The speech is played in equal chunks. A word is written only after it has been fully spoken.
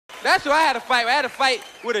That's who I had to fight. I had to fight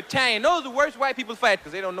with Italian. Those are the worst white people to fight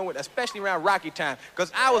because they don't know it, especially around Rocky time.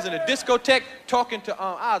 Because I was in a discotheque talking to,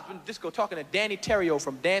 talking to Danny Terrio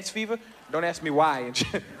from Dance Fever. Don't ask me why and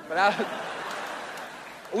shit. But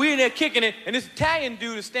we in there kicking it, and this Italian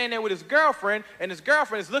dude is standing there with his girlfriend, and his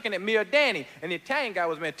girlfriend is looking at me or Danny. And the Italian guy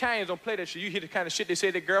was, man, Italians don't play that shit. You hear the kind of shit they say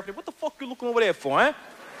to their girlfriend. What the fuck you looking over there for, huh?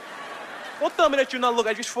 Don't tell me that you're not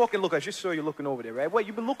looking. I just fucking look. I just saw you looking over there, right? What,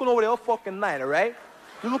 you've been looking over there all fucking night, all right?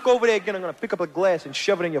 You look over there again, I'm gonna pick up a glass and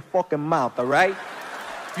shove it in your fucking mouth, all right?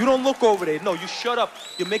 You don't look over there. No, you shut up.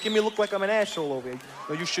 You're making me look like I'm an asshole over here.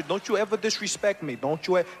 No, you should. Don't you ever disrespect me. Don't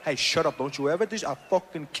you ever. Hey, shut up. Don't you ever I'll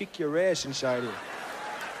fucking kick your ass inside here.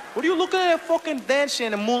 What are you looking at that fucking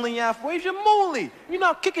dancing and mooling your ass? Where's your moolie? You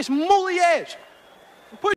know, kick his moolie ass.